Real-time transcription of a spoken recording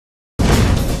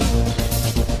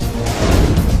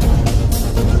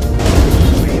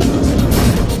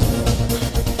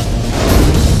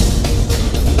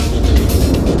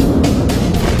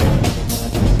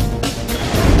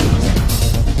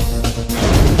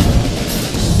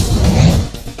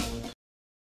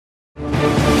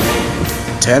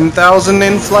10,000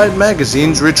 in-flight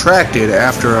magazines retracted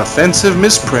after offensive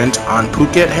misprint on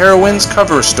Phuket Heroines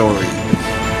cover story.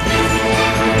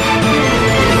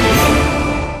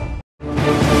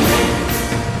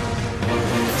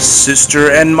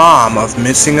 Sister and mom of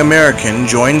missing American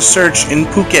join search in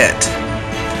Phuket.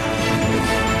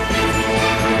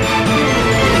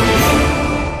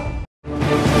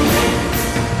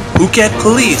 Phuket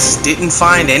police didn't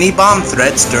find any bomb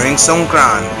threats during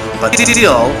Songkran, but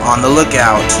still on the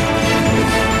lookout.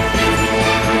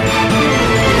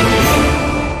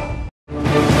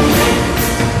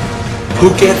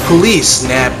 Phuket police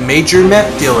nabbed major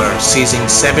meth dealer seizing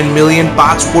 7 million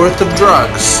bahts worth of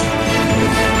drugs.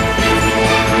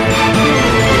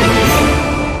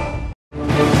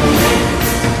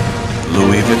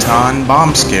 Louis Vuitton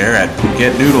bomb scare at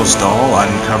Phuket noodle stall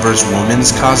uncovers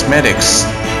women's cosmetics.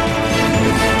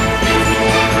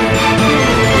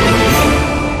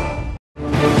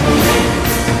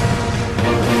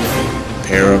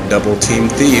 Pair of double-team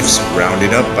thieves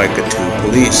rounded up by Kathu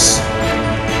police.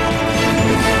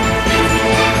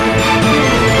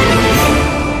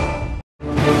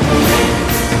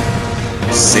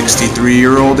 A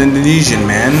 63-year-old Indonesian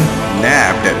man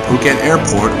nabbed at Phuket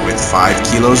airport with 5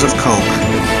 kilos of coke.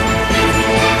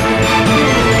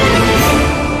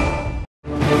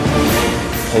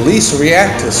 Police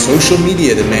react to social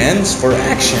media demands for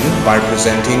action by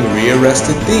presenting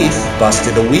rearrested thief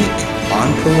busted a week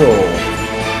on parole.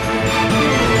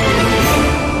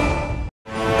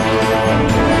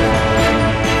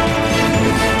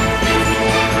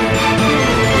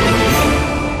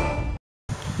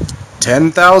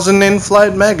 "10,000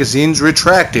 in-flight magazines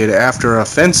retracted after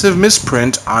offensive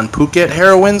misprint on Phuket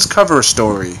Heroines cover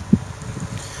story."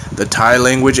 The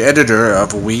Thai-language editor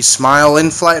of We Smile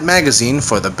in-flight magazine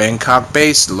for the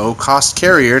Bangkok-based low-cost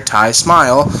carrier Thai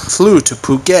Smile flew to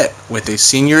Phuket with a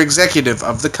senior executive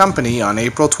of the company on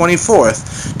April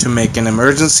 24th to make an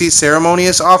emergency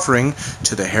ceremonious offering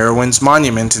to the heroines'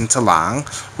 monument in Talang,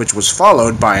 which was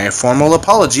followed by a formal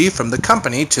apology from the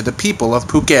company to the people of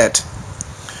Phuket.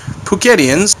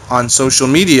 Phuketians on social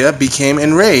media became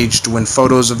enraged when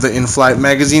photos of the in-flight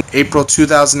magazine April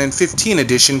 2015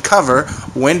 edition cover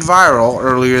went viral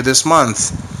earlier this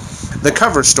month. The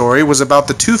cover story was about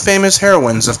the two famous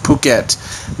heroines of Phuket,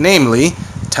 namely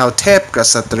Thep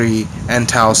Kasatri and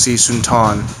Thao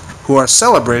Sisunthawn, who are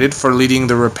celebrated for leading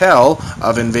the repel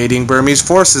of invading Burmese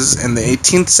forces in the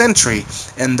 18th century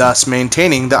and thus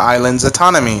maintaining the island's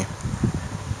autonomy.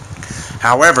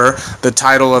 However, the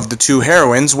title of the two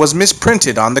heroines was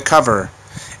misprinted on the cover.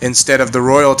 Instead of the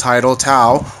royal title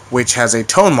Thao, which has a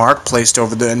tone mark placed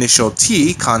over the initial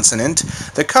T consonant,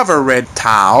 the cover read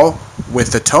Thao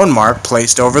with the tone mark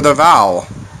placed over the vowel.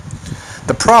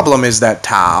 The problem is that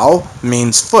Thao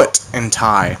means foot in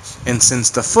Thai, and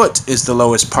since the foot is the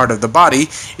lowest part of the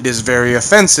body, it is very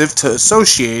offensive to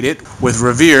associate it with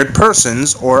revered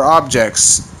persons or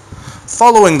objects.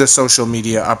 Following the social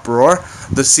media uproar,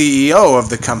 the CEO of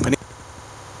the company,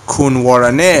 Kun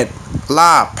Waranet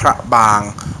La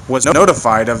Prabang, was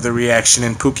notified of the reaction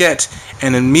in Phuket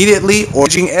and immediately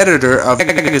ordered editor of the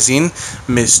magazine,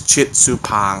 Ms. Chit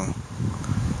Supang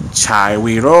Chai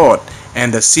Wirod,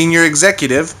 and the senior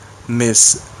executive,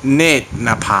 Ms. Net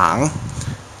Napang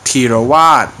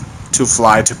Tirawat, to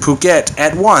fly to Phuket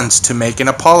at once to make an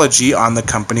apology on the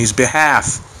company's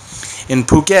behalf. In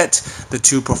Phuket, the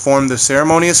two performed the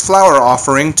ceremonious flower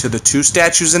offering to the two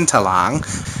statues in Talang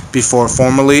before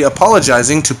formally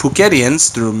apologizing to Phuketians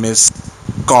through Ms.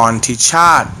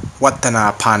 Gontichat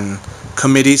Wattanapan,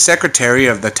 Committee Secretary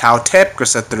of the Thep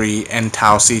Kasatri and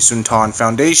Thao Sisunthawn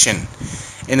Foundation.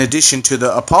 In addition to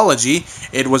the apology,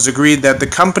 it was agreed that the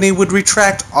company would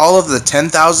retract all of the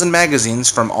 10,000 magazines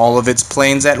from all of its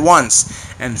planes at once,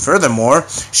 and furthermore,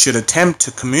 should attempt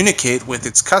to communicate with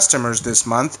its customers this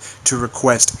month to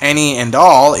request any and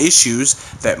all issues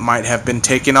that might have been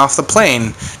taken off the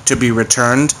plane to be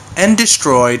returned and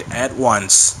destroyed at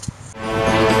once.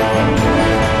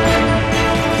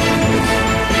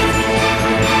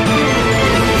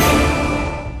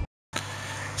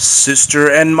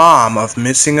 Sister and mom of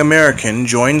missing American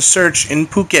join search in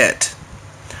Phuket.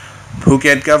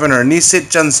 Phuket Governor Nisit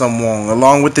Chansomwong,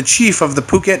 along with the chief of the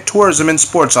Phuket Tourism and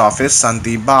Sports Office,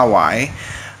 Santi Bawai,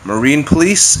 Marine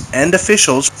Police, and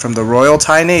officials from the Royal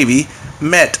Thai Navy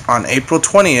met on April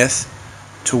 20th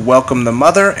to welcome the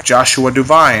mother, Joshua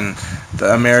Devine,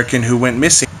 the American who went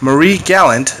missing. Marie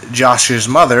Gallant, Josh's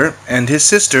mother, and his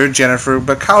sister, Jennifer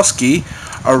Bukowski,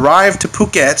 arrived to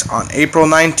Phuket on April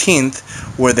 19th,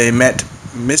 where they met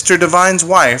Mr. Devine's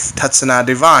wife, Tatsana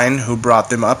Devine, who brought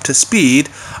them up to speed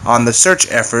on the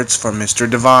search efforts for Mr.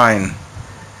 Devine.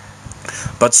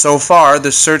 But so far,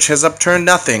 the search has upturned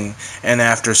nothing, and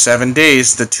after 7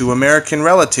 days, the two American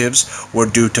relatives were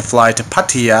due to fly to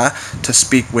Pattaya to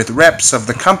speak with reps of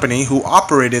the company who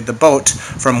operated the boat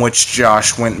from which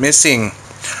Josh went missing.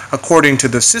 According to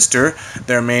the sister,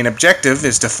 their main objective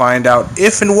is to find out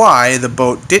if and why the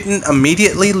boat didn't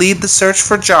immediately lead the search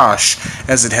for Josh,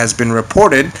 as it has been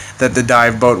reported that the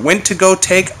dive boat went to go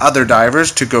take other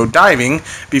divers to go diving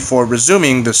before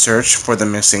resuming the search for the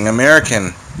missing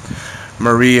American.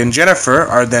 Marie and Jennifer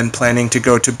are then planning to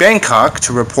go to Bangkok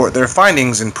to report their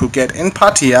findings in Phuket and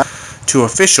Pattaya to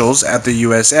officials at the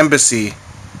U.S. Embassy.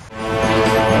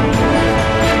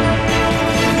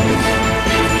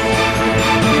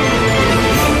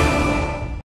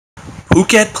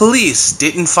 Phuket police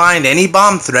didn't find any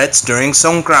bomb threats during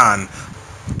Songkran.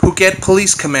 Phuket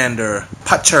Police Commander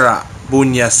Pachara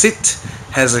Bunyasit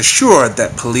has assured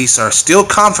that police are still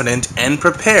confident and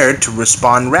prepared to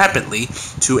respond rapidly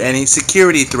to any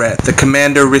security threat. The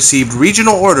commander received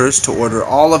regional orders to order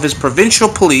all of his provincial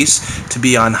police to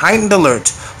be on heightened alert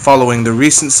following the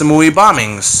recent Samui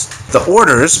bombings. The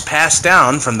orders passed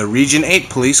down from the Region 8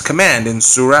 Police Command in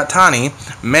Surat Thani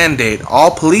mandate all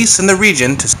police in the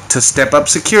region to step up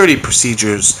security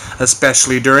procedures,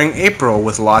 especially during April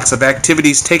with lots of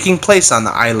activities taking place on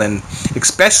the island,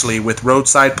 especially with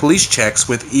roadside police checks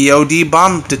with EOD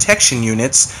bomb detection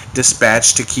units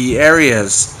dispatched to key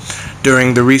areas.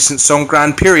 During the recent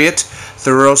Songkran period,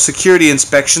 thorough security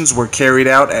inspections were carried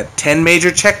out at 10 major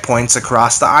checkpoints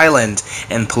across the island,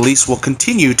 and police will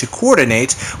continue to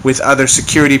coordinate with other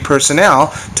security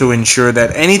personnel to ensure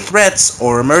that any threats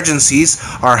or emergencies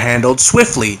are handled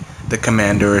swiftly, the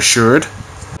commander assured.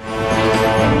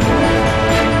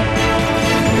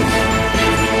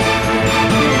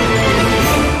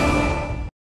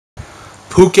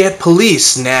 Phuket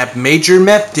police nabbed major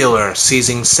meth dealer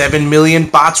seizing 7 million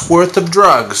bahts worth of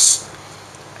drugs.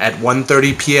 At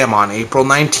 1:30 p.m. on April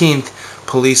 19th,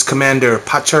 Police Commander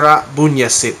Pachara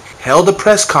Bunyasit held a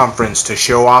press conference to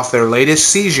show off their latest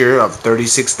seizure of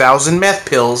 36,000 meth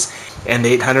pills and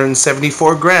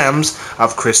 874 grams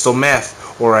of crystal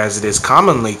meth, or as it is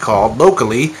commonly called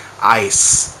locally,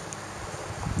 ice.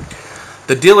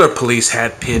 The dealer police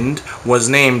had pinned was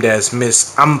named as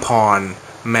Miss Ampon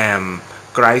Mam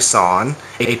Graison,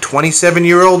 a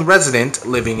 27-year-old resident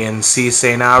living in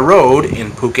Sisena Road in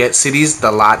Phuket City's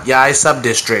Dalat Yai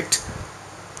sub-district.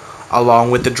 Along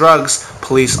with the drugs,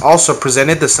 police also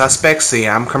presented the suspect's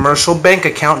Siam commercial bank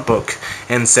account book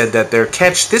and said that their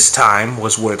catch this time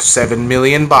was worth 7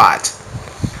 million baht.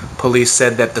 Police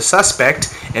said that the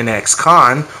suspect, an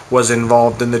ex-con, was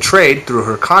involved in the trade through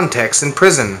her contacts in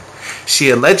prison. She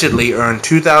allegedly earned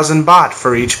 2,000 baht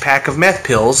for each pack of meth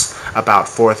pills, about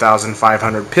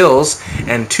 4,500 pills,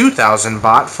 and 2,000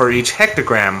 baht for each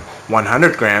hectogram,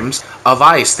 100 grams, of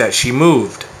ice that she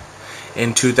moved.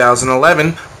 In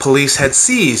 2011, police had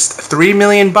seized 3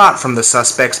 million baht from the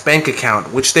suspect's bank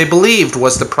account, which they believed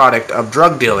was the product of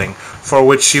drug dealing, for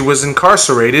which she was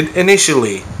incarcerated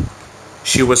initially.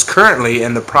 She was currently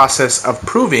in the process of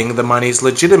proving the money's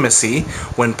legitimacy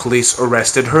when police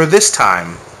arrested her this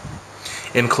time.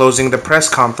 In closing the press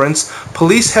conference,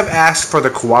 police have asked for the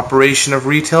cooperation of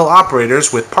retail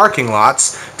operators with parking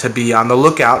lots to be on the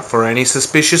lookout for any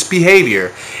suspicious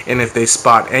behavior, and if they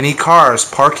spot any cars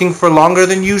parking for longer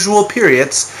than usual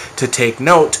periods, to take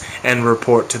note and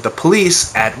report to the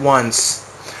police at once.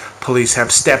 Police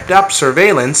have stepped up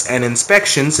surveillance and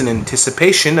inspections in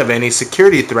anticipation of any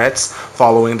security threats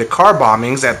following the car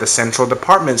bombings at the Central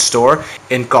Department Store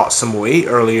in Koh Samui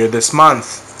earlier this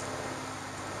month.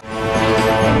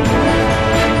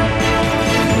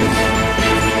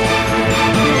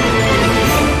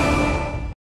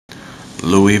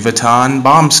 Louis Vuitton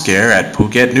bomb scare at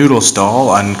Phuket noodle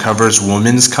stall uncovers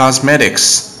women's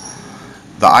cosmetics.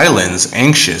 The island's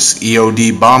anxious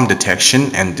EOD bomb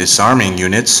detection and disarming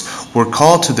units were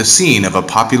called to the scene of a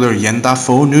popular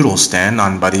Yentafo noodle stand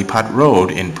on Badipat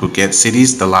Road in Phuket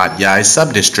City's Dalat Yai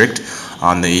sub-district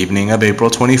on the evening of April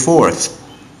 24th.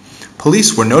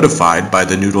 Police were notified by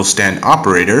the noodle stand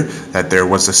operator that there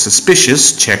was a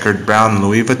suspicious checkered brown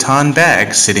Louis Vuitton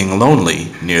bag sitting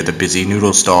lonely near the busy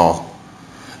noodle stall.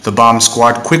 The bomb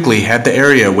squad quickly had the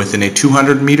area within a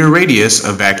 200-meter radius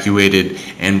evacuated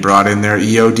and brought in their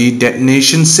EOD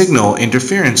detonation signal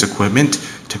interference equipment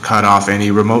to cut off any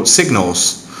remote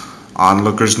signals.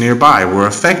 Onlookers nearby were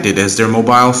affected as their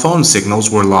mobile phone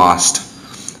signals were lost.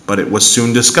 But it was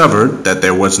soon discovered that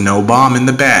there was no bomb in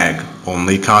the bag,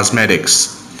 only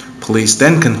cosmetics. Police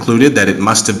then concluded that it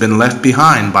must have been left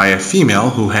behind by a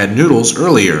female who had noodles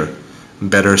earlier.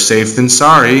 Better safe than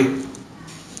sorry.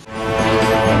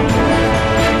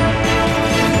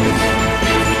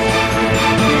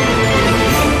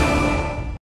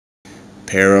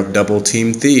 of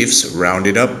double-team thieves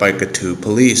rounded up by Kathu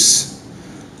police.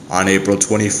 On April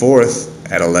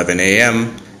 24th at 11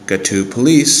 a.m., Kathu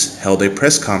police held a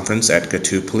press conference at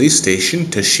Kathu police station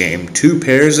to shame two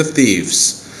pairs of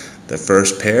thieves. The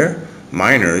first pair,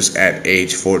 minors at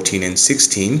age 14 and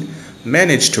 16,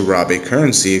 managed to rob a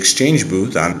currency exchange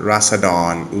booth on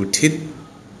Rasadon Utit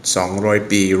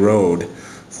Songroi Road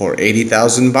for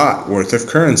 80,000 baht worth of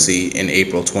currency in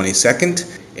April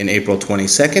 22nd and April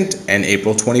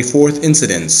 24th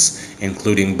incidents,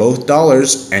 including both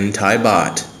dollars and Thai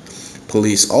baht.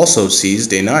 Police also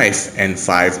seized a knife and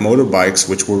 5 motorbikes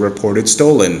which were reported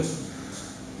stolen.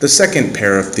 The second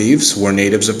pair of thieves were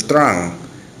natives of Trang,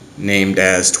 named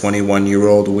as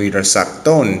 21-year-old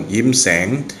Wirasakton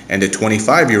Yimseng and a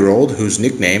 25-year-old whose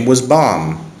nickname was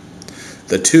Bomb.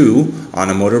 The two, on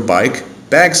a motorbike,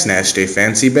 bag snatched a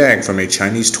fancy bag from a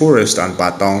Chinese tourist on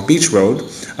Patong Beach Road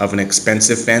of an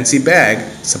expensive fancy bag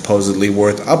supposedly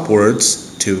worth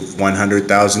upwards to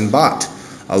 100,000 baht,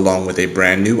 along with a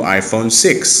brand new iPhone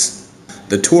 6.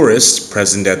 The tourists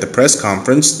present at the press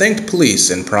conference thanked police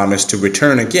and promised to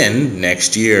return again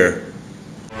next year.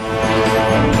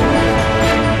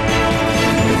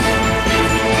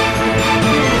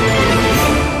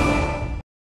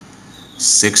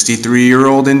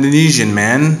 63-year-old Indonesian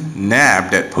man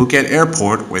nabbed at Phuket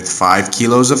airport with 5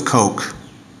 kilos of coke.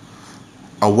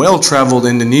 A well-traveled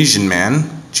Indonesian man,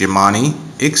 Jimani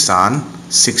Iksan,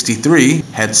 63,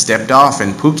 had stepped off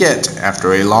in Phuket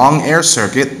after a long air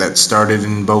circuit that started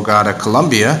in Bogota,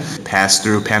 Colombia, passed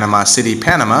through Panama City,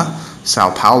 Panama,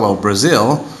 Sao Paulo,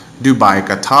 Brazil, Dubai,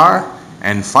 Qatar,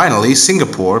 and finally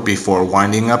Singapore before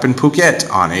winding up in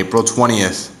Phuket on April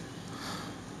 20th.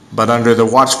 But under the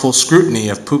watchful scrutiny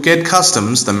of Phuket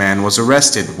Customs, the man was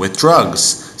arrested with drugs,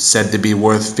 said to be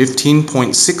worth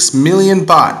 15.6 million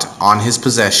baht on his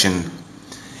possession.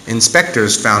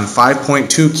 Inspectors found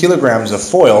 5.2 kilograms of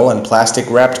foil and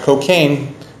plastic-wrapped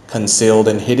cocaine concealed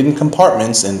in hidden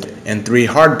compartments and 3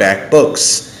 hardback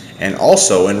books, and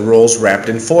also in rolls wrapped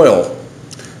in foil.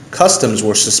 Customs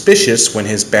were suspicious when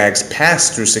his bags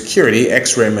passed through security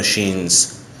X-ray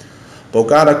machines.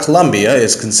 Bogota, Colombia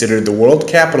is considered the world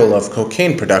capital of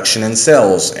cocaine production and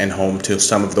sales, and home to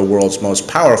some of the world's most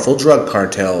powerful drug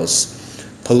cartels.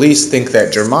 Police think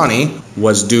that Germany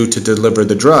was due to deliver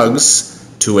the drugs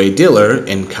to a dealer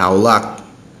in Khao Lak.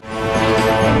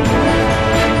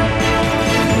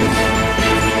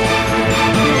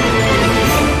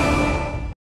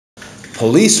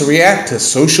 Police react to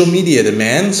social media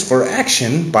demands for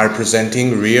action by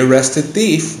presenting rearrested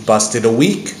thief busted a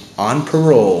week on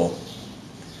parole.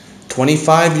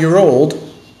 25-year-old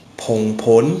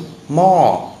Pongpon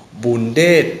Ma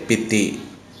Bundet Piti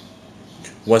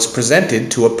was presented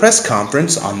to a press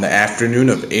conference on the afternoon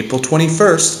of April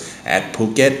 21st at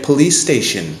Phuket Police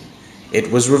Station. It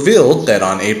was revealed that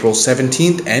on April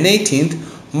 17th and 18th,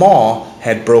 Ma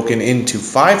had broken into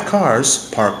 5 cars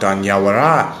parked on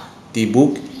Yawara,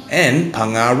 Dibuk, and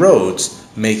Panga roads,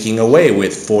 making away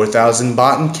with 4,000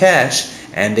 baht in cash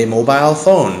and a mobile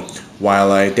phone,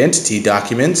 while identity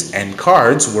documents and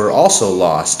cards were also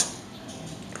lost.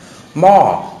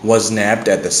 Ma was nabbed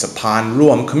at the Sapan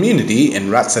Ruam community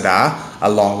in Ratsada,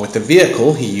 along with the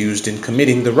vehicle he used in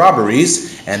committing the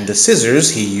robberies and the scissors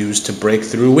he used to break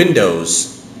through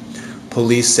windows.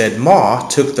 Police said Ma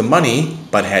took the money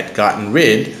but had gotten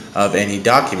rid of any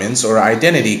documents or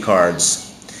identity cards.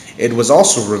 It was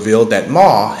also revealed that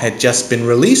Ma had just been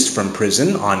released from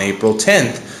prison on April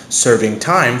 10th, serving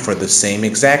time for the same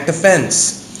exact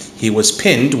offense. He was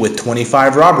pinned with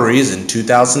 25 robberies in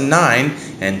 2009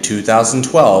 and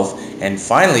 2012 and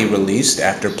finally released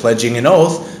after pledging an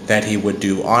oath that he would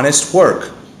do honest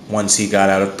work once he got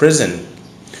out of prison.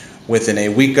 Within a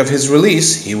week of his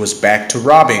release, he was back to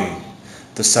robbing.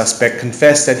 The suspect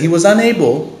confessed that he was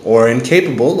unable or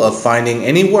incapable of finding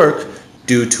any work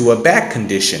due to a back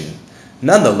condition.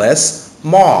 Nonetheless,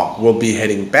 Ma will be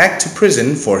heading back to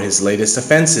prison for his latest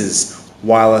offenses,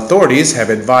 while authorities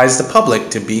have advised the public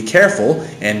to be careful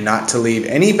and not to leave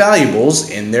any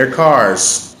valuables in their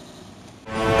cars.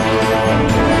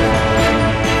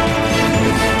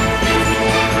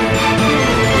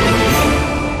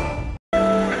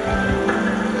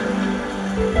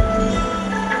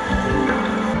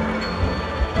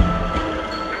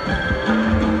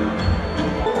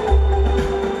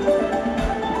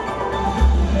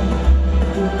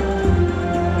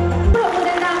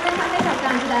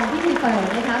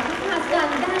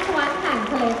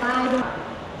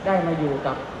ได้มาอยู่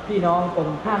กับพี่น้องกลุ่ม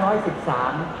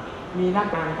513มีนัก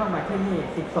การเข้ามาที่นี่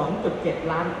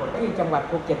 12.7 ล้านคนที่จังหวัด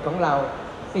ภูเก็ตของเรา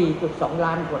 4.2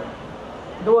 ล้านคน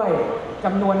ด้วยจ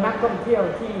ำนวนนักท่องเที่ยว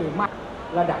ที่มาก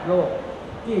ระดับโลก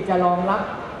ที่จะรองรับ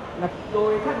โด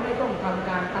ยท่านไม่ต้องทำ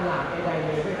การตลาดใดๆเ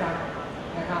ลยด้วยซ้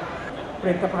ำนะครับผ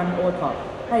ลิตภัณฑ์โอท็อป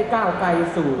ให้ก้าวไกล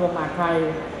สู่ตัวมหาไทย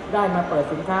ได้มาเปิด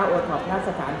สินค้าโอท็อปณส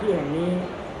ถานที่แห่งนี้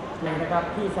นะครับ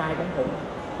พี่ชายของผม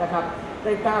นะครับไ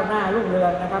ด้ก้าวหน้ารุ่งเรือ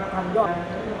งนะครับทำยอด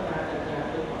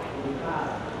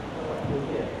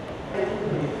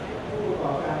ผู้ประก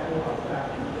อบการผู้ประกอบการ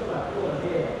ทั่วประเท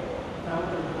ศทำ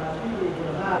ผลิตภัณฑ์ที่มีคุ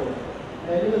ณภาพใน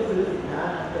เรื่องซื้อสินค้า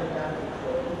เป็นการส่งเส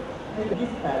ริมให้เป็น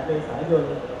28 เมษายน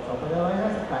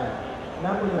 2558 ณ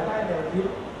บริเวณใต้แนวคิด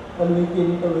ตะลุยกิน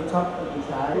ตะลุยช็อปตะลุยใ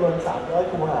ช้รวม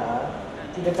300 คูหา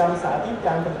กิจกรรมสาธิตก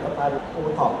ารผลิตภัณฑ์โอ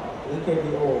ท็อปหรือ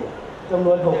KPO จำน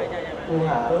วน 6 คูห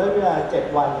าระยะเวลา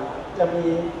 7 วันจะมี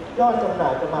ยอดจำหน่า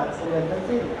ยประมาณเงินทั้ง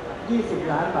สิ้น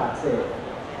 20 ล้านบาทเศษ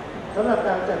สำหรับก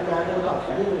ารจัดงานโอท็อป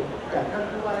ที่จากท่าน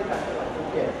ผู้ว่าราชการจังหวัดภู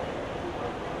เก็ต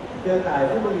เครือข่าย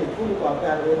ผู้ผลิตผู้ประกอบก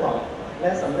ารโอท็อปและ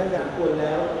สำนักงานควรแ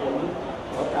ล้วผม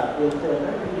ขอกราบเรียนเชิญท่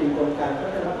านผู้ดีกรมการพั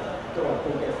ฒนาจังหวัดภู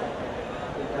เก็ตค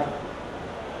รับ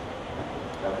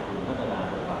ขอบคุณพัฒนา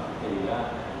จังหวัดภูเก็ตและ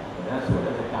หัวหน้าส่วนร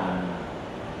าชการ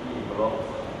ที่เคารพ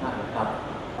ท่านครับ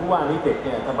ผู้ว่านิติเ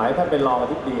นี่ยสมัยท่านเป็นรองอ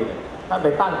ธิบดีเนี่ยท่านไป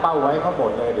ตั้งเป้าไว้เขาหม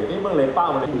ดเลยเดี๋ยวนี้เมื่อเลยเป้า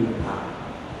มันดีครับ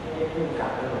ที่ขึ้นจา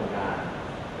กเรื่องการ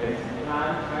เป็นสินค้า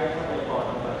ใช้ทรัพยากร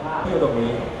ธรรมชาติที่ตรง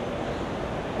นี้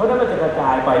เพราะนั้นมันจะกระจา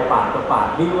ยไปปากต่อปาก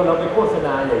ดีกว่าเราไปโฆษณ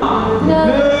าอย่างนี้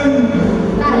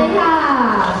ตัดเลยค่ะ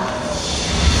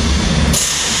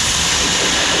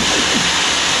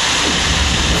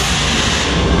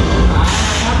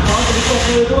ขอสิบปรบ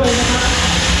มือด้วยนะครับ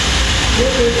นี่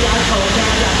คือการส่งงา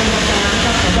นจากเป็นทางการนะค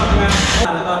รับสำหรับงาน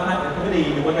แล้วก็ท่านอธิบดี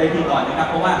อยู่บนเวทีก่อนนะครับ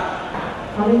เพราะว่า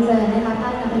ขอเรียนเชิญนะคะท่า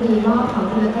นอธิบดีมอบของ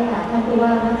ที่ระลึกให้กับท่านผู้ว่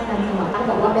าราชการจังหวัดท่าน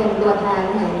บอกว่าเป็นตัวแทน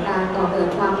แห่งการก่อเกิด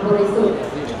ความบริสุทธิ์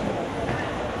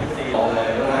บอกเลย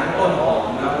ร้านต้นหอม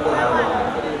นะ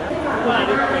ว่า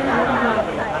ดีกว่าเป็นการเ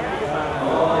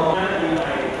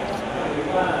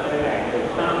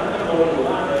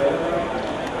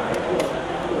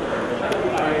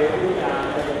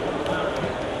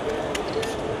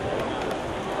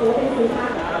นสีฟ้า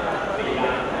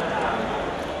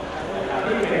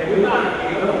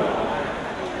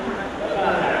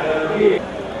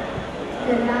เ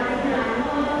ดินได้ค่ะ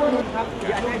ครับ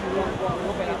อยากให้ดูล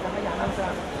งไปรับพยานน้ำซ่า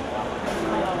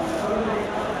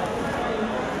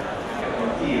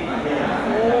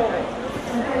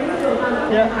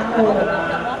เยอะครับ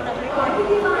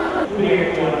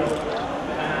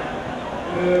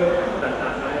คือต่า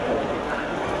งๆ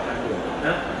น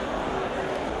ะ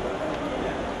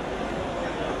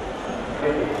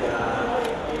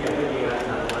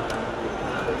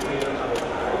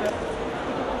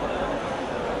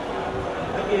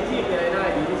มีอาชีพอะไรได้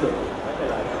ดีที่สุดไม่เป็น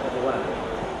ไรครับเพราะว่า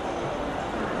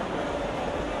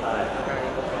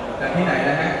จากที่ไหน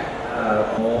นะฮะ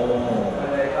โอ้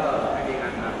เลยก็ไม่ดีกั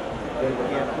นครับเป็นเ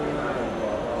กียรติที่มาก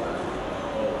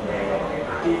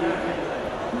ดีนะ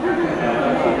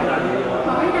ข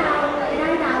อให้ดาวได้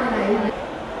ดาวไหน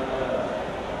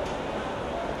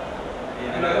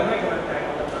เราต้องให้กำลังใจเข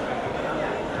าเป็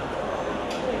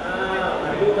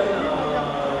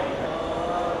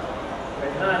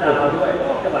น5 ดาวด้วย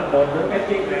จังหวัดนนท์แพ็กเกจ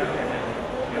จิ้งแล้ว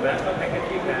เห็นไหมต้องแพ็กเกจ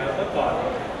จิ้งแล้วเมื่อก่อน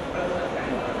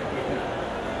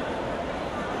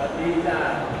สวัสดีจ้า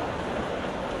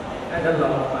ให้ท่านร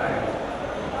องไป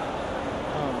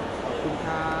ขอบคุณค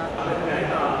รับเป็นไง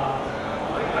ต่อ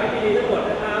ขายดีทั้งหมด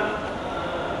นะครับ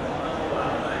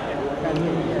กันที่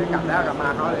กลับแล้วกลับมา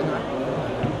เขาเลยนะ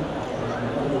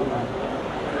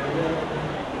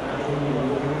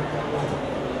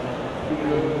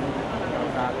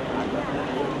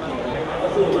ก็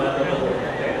สู้มาจนถึงไ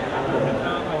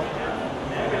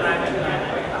ม่เป็นไรไม่เป็นไร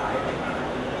ไปขาย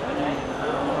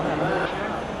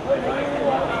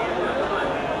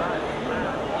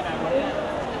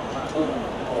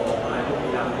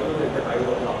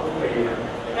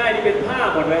ง่ายนี่เป็นผ้า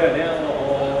หมดเลยเนี่ยโอ้โ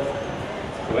ห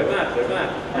สวยมากสวยมาก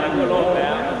มาทั่วโลกแล้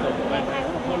วส่งมา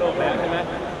ทั่วโลกแล้วใช่ไหม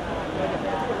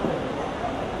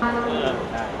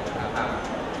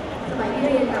สมัยที่เ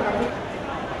รียนกับประเทศ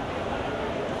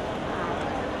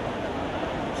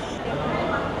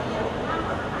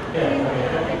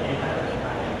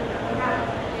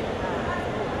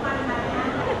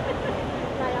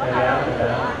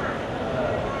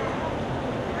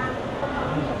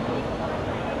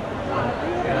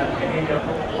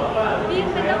นี่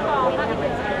เป็นเจ้าของมาจาก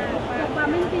ความ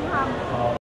ไม่ยุติธรรม